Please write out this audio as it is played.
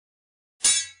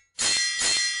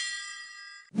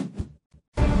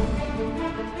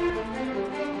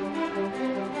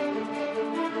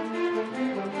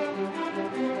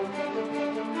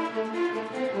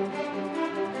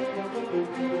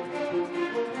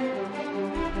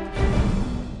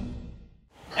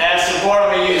As support,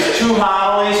 I'm going to use two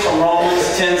homilies from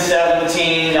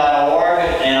Romans10:17.org,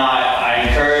 and I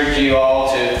encourage you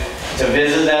all to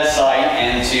visit that site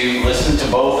and to listen to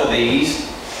both of these.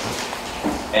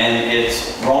 And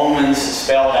it's Romans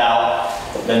spelled out,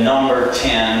 the number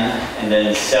 10, and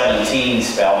then 17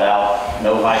 spelled out,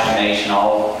 no hyphenation,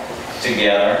 all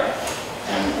together.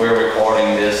 And we're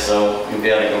recording this, so you'll be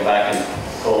able to go back and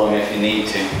pull them if you need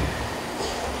to.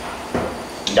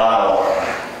 .org.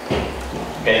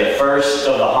 Okay, the first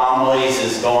of the homilies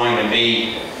is going to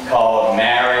be called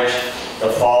Marriage, the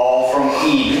Fall from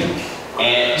Eden,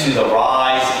 and to the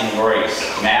Rise in Grace.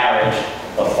 Marriage,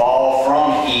 the Fall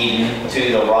from Eden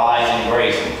to the Rise in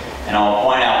Grace. And I'll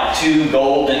point out two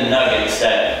golden nuggets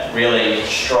that really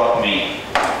struck me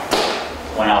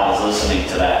when I was listening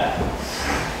to that.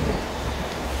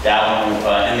 That one,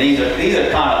 and these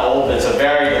are kind of old. It's a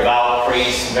very devout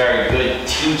priest, very good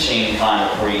teaching kind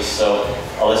of priest. So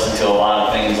I listened to a lot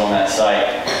of things on that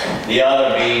site. The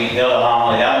other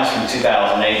homily, that one's from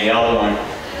 2008. The other one,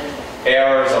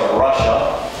 Errors of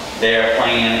Russia, their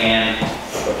plan and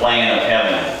the plan of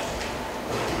heaven.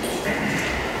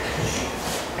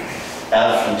 That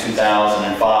was from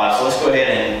 2005. So let's go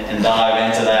ahead and dive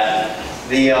into that.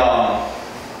 The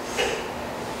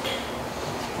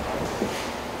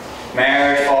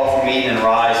Marriage, Fall from Eden, and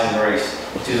Rise in Grace,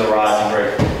 to the Rise in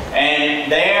Grace.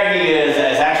 And there he is,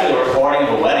 it's actually a recording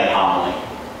of a wedding homily.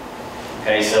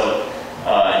 Okay, so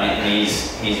and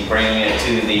he's bringing it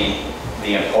to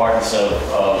the importance of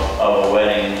a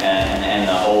wedding and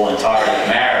the whole entirety of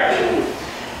marriage.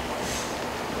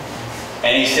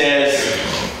 And he says,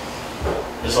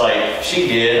 just like she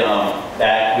did,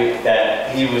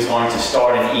 that he was going to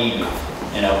start in Eden.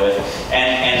 And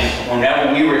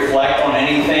whenever we reflect on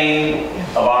anything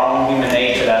of our own human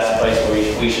nature, that's the place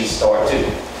where we should start too.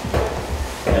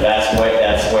 That's what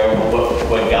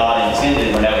God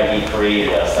intended whenever He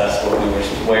created us. That's where we were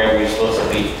supposed to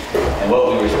be, and what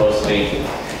we were supposed to be.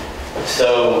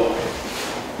 So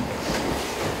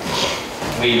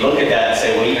we look at that and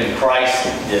say, well, even Christ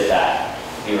did that.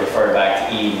 He referred back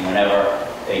to Eden whenever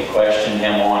they questioned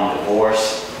Him on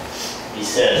divorce. He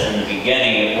says, in the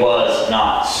beginning it was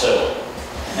not so.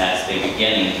 And that's the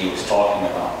beginning He was talking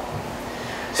about.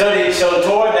 So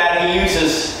toward that he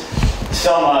uses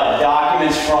some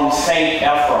documents from St.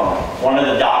 Ephrem, one of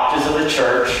the doctors of the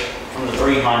church from the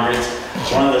 300s,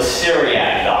 one of the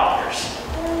Syriac doctors,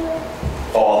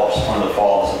 one of the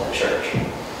fathers of the church.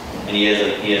 And he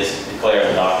is declared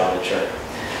a doctor of the church.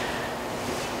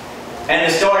 And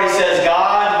the story says,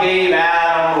 God gave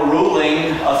Adam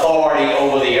ruling authority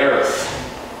over the earth,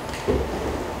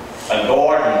 a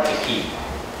garden to keep.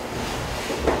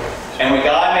 And when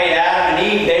God made Adam and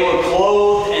Eve, they were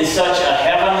clothed in such a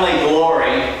heavenly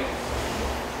glory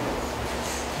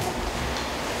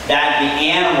that the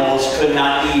animals could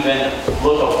not even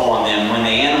look upon them. When the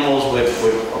animals would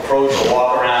approach or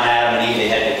walk around Adam and Eve, they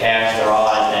had to cast their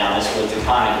eyes down. This was the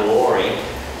kind of glory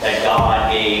that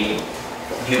God gave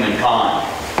humankind.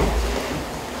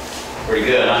 Pretty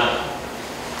good, huh?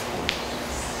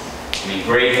 I mean,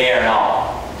 great hair and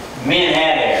all. Men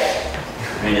had hair.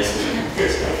 I mean, this is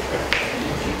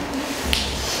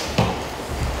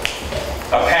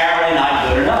apparently not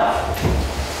good enough.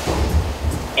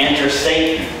 Enter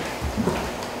Satan.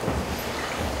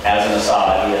 As an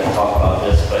aside, we didn't talk about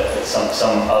this, but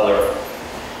some other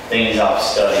things I've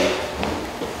studied.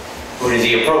 Who does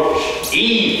he approach?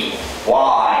 Eve.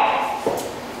 Why?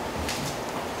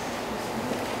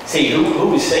 See,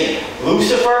 who is Satan?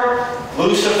 Lucifer?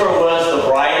 Lucifer was the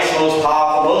brightest, most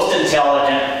powerful, most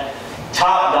intelligent,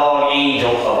 top dog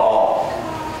angel of all.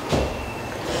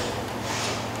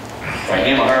 For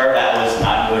him or her, that was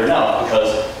not good enough,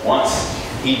 because once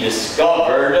he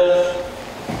discovered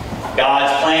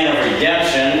God's plan of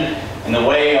redemption in the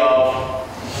way of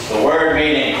the Word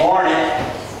made incarnate,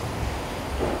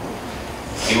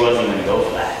 he wasn't going to go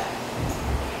for that.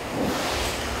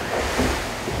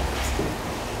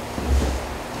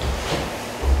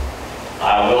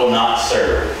 I will not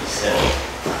serve, he said.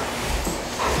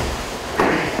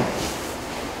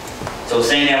 So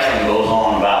St. Ephrem goes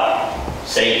on about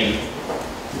Satan.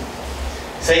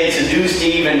 Satan seduced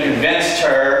Eve and convinced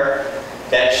her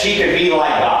that she could be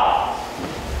like God.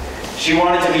 She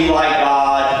wanted to be like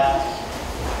God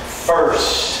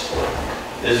first.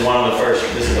 This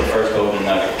is the first golden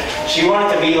nugget. She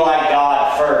wanted to be like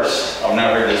God first. I've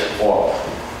never heard this before.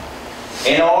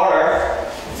 In order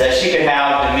that she could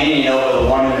have dominion over the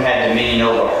one who had dominion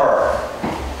over her.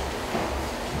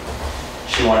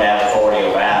 She wanted to have authority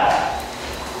over Adam.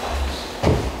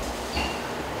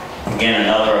 Again,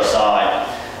 another aside.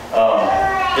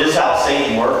 This is how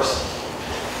Satan works.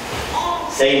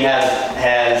 Satan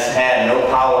has had no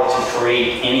power to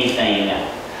create anything.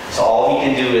 So all he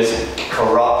can do is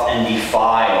corrupt and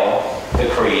defile the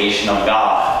creation of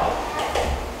God.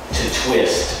 To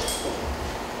twist.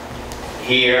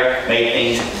 Here, make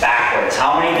things backwards.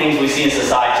 How many things we see in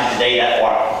society today that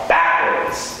are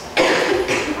backwards?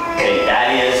 Okay,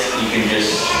 that is, you can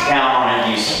just count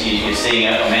on it. You're seeing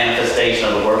a manifestation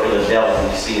of the work of the devil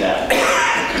when you see that.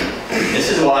 This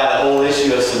is why the whole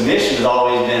issue of submission has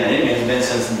always been, it has been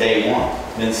since day one,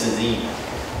 been since Eden.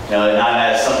 Not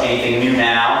as anything new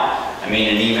now. I mean,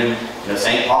 and even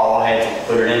St. Paul had to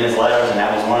put it in his letters, and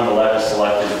that was one of the letters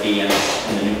selected to be in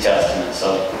the New Testament.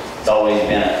 So it's always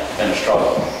been a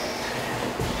struggle.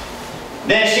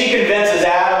 Then she convinces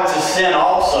Adam to sin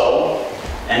also,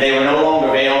 and they were no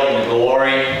longer veiled in the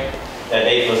glory that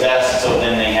they possessed, so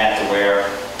then they had to wear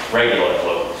regular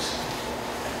clothes.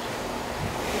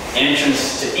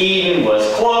 Entrance to Eden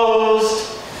was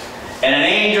closed, and an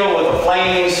angel with a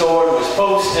flaming sword was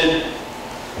posted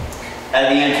at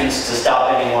the entrance to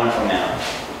stop anyone from entering.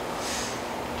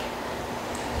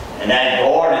 And that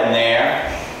garden there,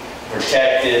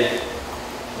 protected,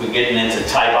 we're getting into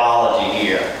typology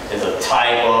here, is a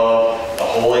type of the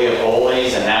Holy of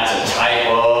Holies, and that's a type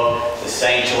of the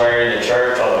sanctuary of the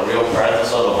church, or the real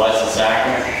presence of the Blessed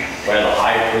Sacrament, where the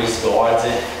high priest guards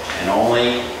it, and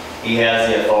only he has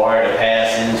the authority to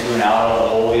pass into and out of the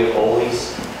Holy of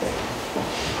Holies,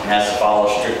 and has to follow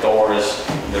strict orders